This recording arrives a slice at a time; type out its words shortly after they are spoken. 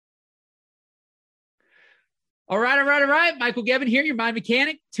All right. Michael Gevin here, your mind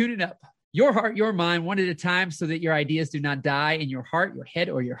mechanic. Tune it up. Your heart, your mind, one at a time so that your ideas do not die in your heart, your head,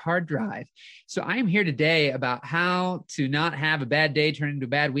 or your hard drive. So I am here today about how to not have a bad day turn into a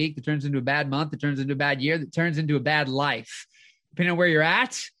bad week, that turns into a bad month, that turns into a bad year, that turns into a bad life. Depending on where you're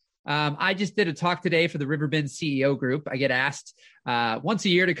at. I just did a talk today for the Riverbend CEO group. I get asked once a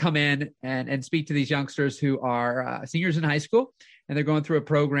year to come in and speak to these youngsters who are seniors in high school, and they're going through a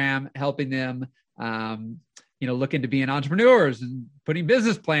program helping them looking to being entrepreneurs and putting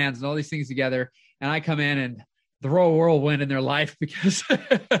business plans and all these things together. And I come in and throw a whirlwind in their life because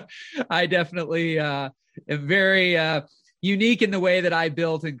I definitely am very unique in the way that I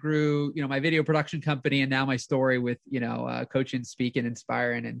built and grew, my video production company, and now my story with, coaching, speaking,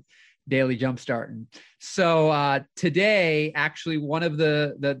 inspiring, and daily jumpstarting. So today, actually, one of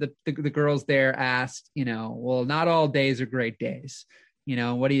the girls there asked, well, not all days are great days.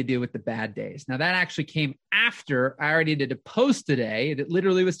 What do you do with the bad days? Now that actually came after I already did a post today that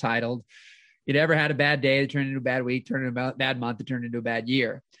literally was titled, "You ever had a bad day that turned into a bad week, turned into a bad month, that turned into a bad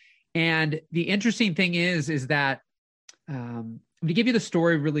year?" And the interesting thing is that to give you the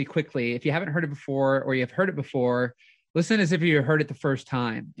story really quickly, if you haven't heard it before or you've heard it before, listen as if you heard it the first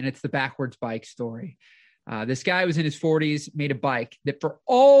time. And it's the backwards bike story. This guy was in his 40s, made a bike that for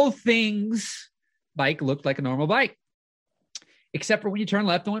all things, bike looked like a normal bike. Except for when you turn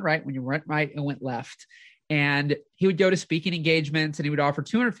left and went right, when you went right and went left. And he would go to speaking engagements and he would offer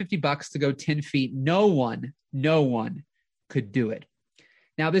 $250 to go 10 feet. No one could do it.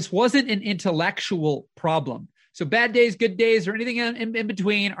 Now, this wasn't an intellectual problem. So bad days, good days, or anything in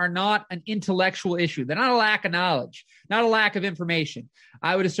between are not an intellectual issue. They're not a lack of knowledge, not a lack of information.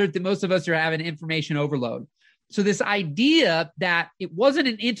 I would assert that most of us are having information overload. So this idea that it wasn't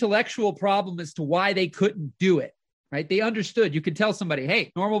an intellectual problem as to why they couldn't do it. Right? They understood. You could tell somebody,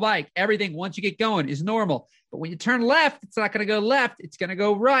 hey, normal bike, everything once you get going is normal. But when you turn left, it's not going to go left. It's going to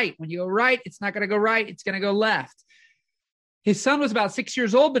go right. When you go right, it's not going to go right. It's going to go left. His son was about 6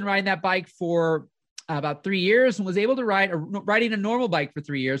 years old, been riding that bike for about 3 years and was able to riding a normal bike for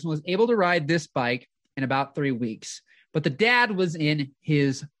 3 years and was able to ride this bike in about 3 weeks. But the dad was in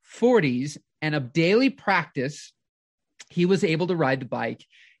his 40s, and of daily practice, he was able to ride the bike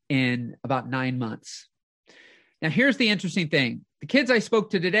in about 9 months. Now, here's the interesting thing. The kids I spoke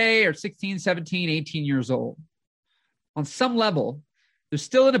to today are 16, 17, 18 years old. On some level, there's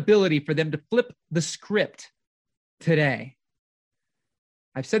still an ability for them to flip the script today.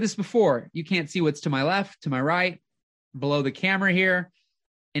 I've said this before. You can't see what's to my left, to my right, below the camera here.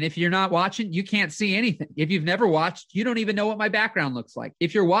 And if you're not watching, you can't see anything. If you've never watched, you don't even know what my background looks like.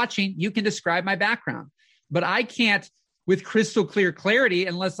 If you're watching, you can describe my background. But I can't, with crystal clear clarity,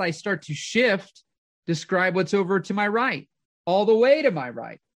 unless I start to shift, describe what's over to my right, all the way to my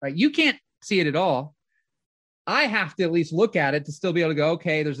right? You can't see it at all. I have to at least look at it to still be able to go,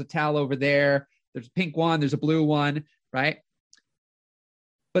 okay, there's a towel over there. There's a pink one. There's a blue one, right?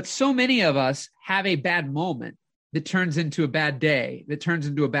 But so many of us have a bad moment that turns into a bad day, that turns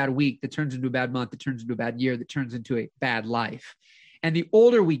into a bad week, that turns into a bad month, that turns into a bad year, that turns into a bad life. And the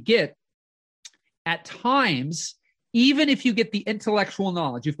older we get, at times, even if you get the intellectual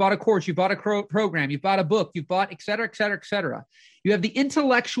knowledge, you've bought a course, you've bought a program, you've bought a book, you've bought et cetera, et cetera, et cetera. You have the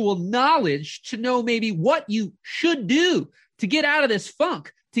intellectual knowledge to know maybe what you should do to get out of this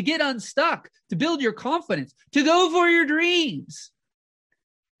funk, to get unstuck, to build your confidence, to go for your dreams.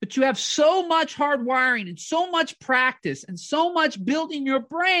 But you have so much hard wiring and so much practice and so much built in your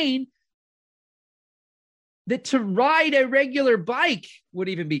brain that to ride a regular bike would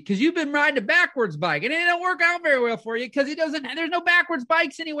even be, because you've been riding a backwards bike and it don't work out very well for you because there's no backwards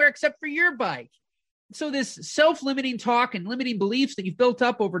bikes anywhere except for your bike. So this self-limiting talk and limiting beliefs that you've built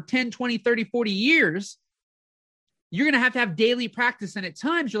up over 10, 20, 30, 40 years, you're going to have daily practice. And at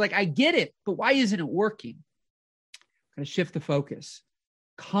times you're like, I get it, but why isn't it working? I'm going to shift the focus.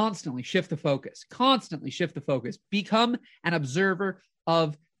 Constantly shift the focus. Constantly shift the focus. Become an observer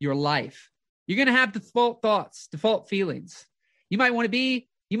of your life. You're going to have default thoughts, default feelings. You might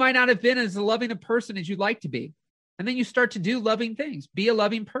not have been as loving a person as you'd like to be. And then you start to do loving things. Be a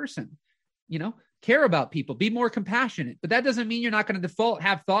loving person. Care about people. Be more compassionate. But that doesn't mean you're not going to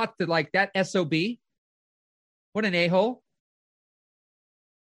have thoughts that like that SOB. What an a-hole.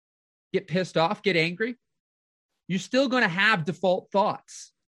 Get pissed off, get angry. You're still going to have default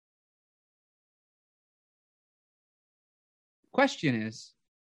thoughts. Question is,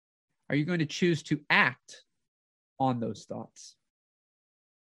 are you going to choose to act on those thoughts?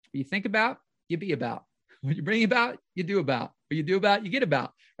 What you think about, you be about. What you bring about, you do about. What you do about, you get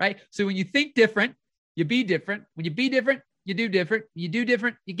about, right? So when you think different, you be different. When you be different, you do different. You do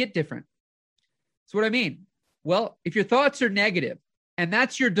different, you get different. That's what I mean. Well, if your thoughts are negative and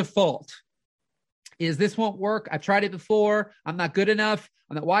that's your default, is this won't work. I've tried it before. I'm not good enough.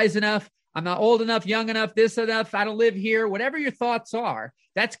 I'm not wise enough. I'm not old enough, young enough, this enough. I don't live here. Whatever your thoughts are,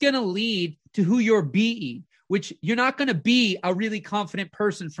 that's going to lead to who you're being, which you're not going to be a really confident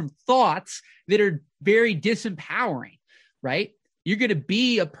person from thoughts that are very disempowering, right? You're going to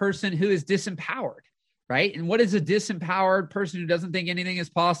be a person who is disempowered, right? And what is a disempowered person who doesn't think anything is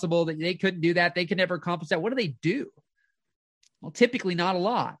possible, that they couldn't do that, they could never accomplish that? What do? Well, typically not a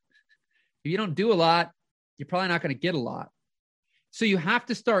lot. If you don't do a lot, you're probably not going to get a lot. So you have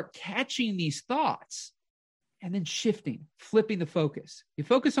to start catching these thoughts and then shifting, flipping the focus. You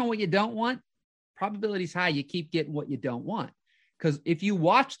focus on what you don't want, probability is high you keep getting what you don't want. Because if you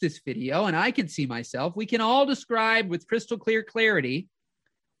watch this video, and I can see myself, we can all describe with crystal clear clarity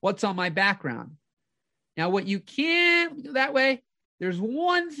what's on my background. Now, what you can't do that way, there's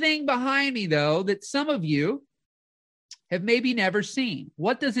one thing behind me, though, that some of you have maybe never seen.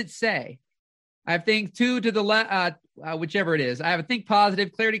 What does it say? I have think two to the left, whichever it is. I have a think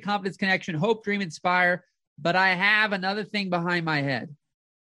positive, clarity, confidence, connection, hope, dream, inspire. But I have another thing behind my head.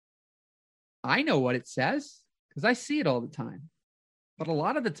 I know what it says because I see it all the time. But a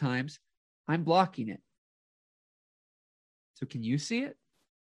lot of the times, I'm blocking it. So can you see it?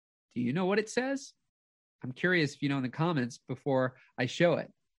 Do you know what it says? I'm curious if you know in the comments before I show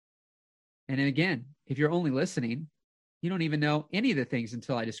it. And then again, if you're only listening, you don't even know any of the things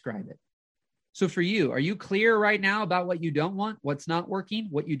until I describe it. So for you, are you clear right now about what you don't want, what's not working,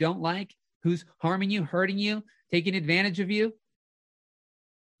 what you don't like, who's harming you, hurting you, taking advantage of you?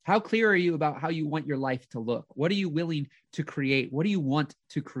 How clear are you about how you want your life to look? What are you willing to create? What do you want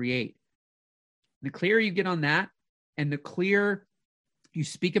to create? The clearer you get on that, and the clearer you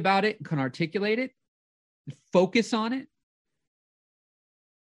speak about it and can articulate it, focus on it,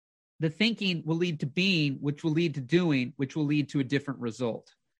 the thinking will lead to being, which will lead to doing, which will lead to a different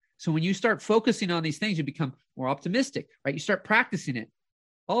result. So when you start focusing on these things, you become more optimistic, right? You start practicing it.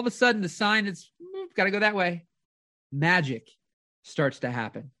 All of a sudden, the sign that's got to go that way, magic starts to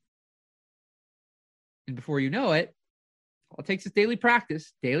happen. And before you know it, all it takes is daily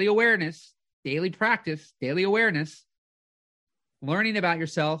practice, daily awareness, daily practice, daily awareness, learning about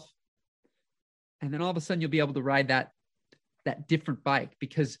yourself. And then all of a sudden, you'll be able to ride that different bike,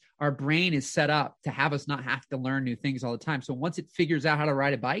 because our brain is set up to have us not have to learn new things all the time. So once it figures out how to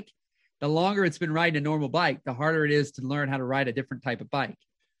ride a bike, the longer it's been riding a normal bike, the harder it is to learn how to ride a different type of bike.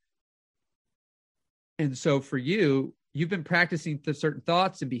 And so for you, you've been practicing certain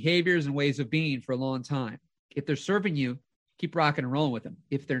thoughts and behaviors and ways of being for a long time. If they're serving you, keep rocking and rolling with them.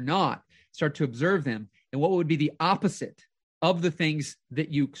 If they're not, start to observe them. And what would be the opposite of the things that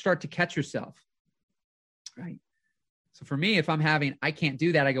you start to catch yourself, right? So for me, if I'm having, I can't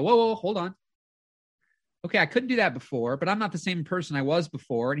do that, I go, whoa, hold on. Okay, I couldn't do that before, but I'm not the same person I was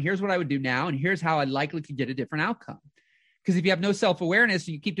before. And here's what I would do now. And here's how I likely could get a different outcome. Because if you have no self-awareness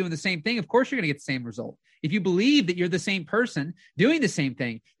and you keep doing the same thing, of course, you're going to get the same result. If you believe that you're the same person doing the same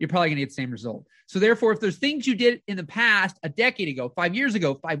thing, you're probably going to get the same result. So therefore, if there's things you did in the past, a decade ago, 5 years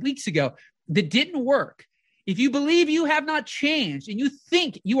ago, 5 weeks ago, that didn't work, if you believe you have not changed and you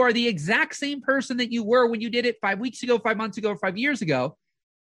think you are the exact same person that you were when you did it 5 weeks ago, 5 months ago, or 5 years ago,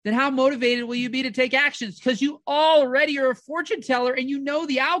 then how motivated will you be to take actions? Because you already are a fortune teller and you know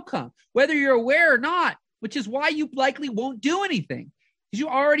the outcome, whether you're aware or not, which is why you likely won't do anything, because you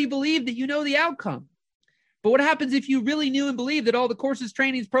already believe that you know the outcome. But what happens if you really knew and believed that all the courses,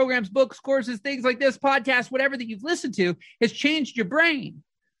 trainings, programs, books, courses, things like this, podcasts, whatever that you've listened to has changed your brain?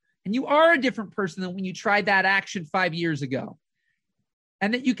 And you are a different person than when you tried that action 5 years ago.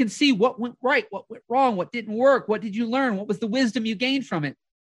 And that you can see what went right, what went wrong, what didn't work, what did you learn, what was the wisdom you gained from it.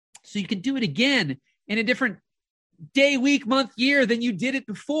 So you can do it again in a different day, week, month, year than you did it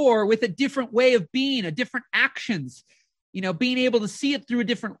before, with a different way of being, a different actions, being able to see it through a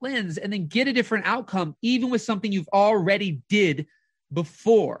different lens and then get a different outcome, even with something you've already did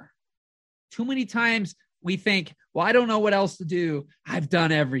before. Too many times we think, well, I don't know what else to do. I've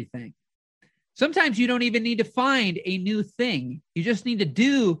done everything. Sometimes you don't even need to find a new thing. You just need to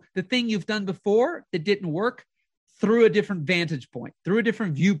do the thing you've done before that didn't work through a different vantage point, through a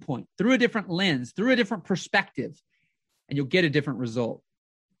different viewpoint, through a different lens, through a different perspective, and you'll get a different result.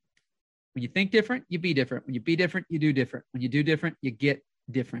 When you think different, you be different. When you be different, you do different. When you do different, you get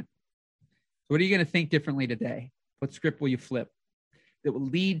different. So what are you going to think differently today? What script will you flip that will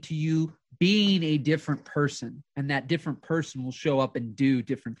lead to you being a different person? And that different person will show up and do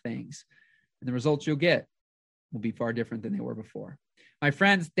different things. And the results you'll get will be far different than they were before. My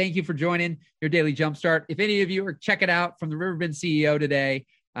friends, thank you for joining Your Daily Jumpstart. If any of you are checking out from the Riverbend CEO today,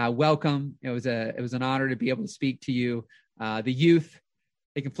 welcome. It was an honor to be able to speak to you. The youth,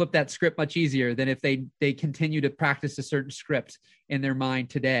 they can flip that script much easier than if they continue to practice a certain script in their mind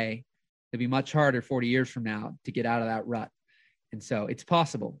today. It'll be much harder 40 years from now to get out of that rut. And so it's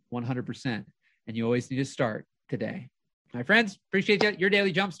possible 100%. And you always need to start today. My friends, appreciate you. Your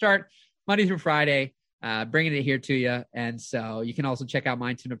Daily Jumpstart, Monday through Friday, bringing it here to you. And so you can also check out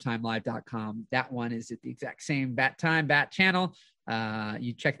mindtuneuptimelive.com. That one is at the exact same bat time, bat channel.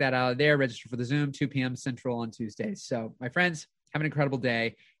 You check that out there, register for the Zoom, 2 p.m. Central on Tuesdays. So my friends, have an incredible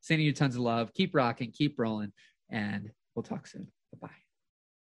day. Sending you tons of love. Keep rocking, keep rolling, and we'll talk soon. Bye-bye.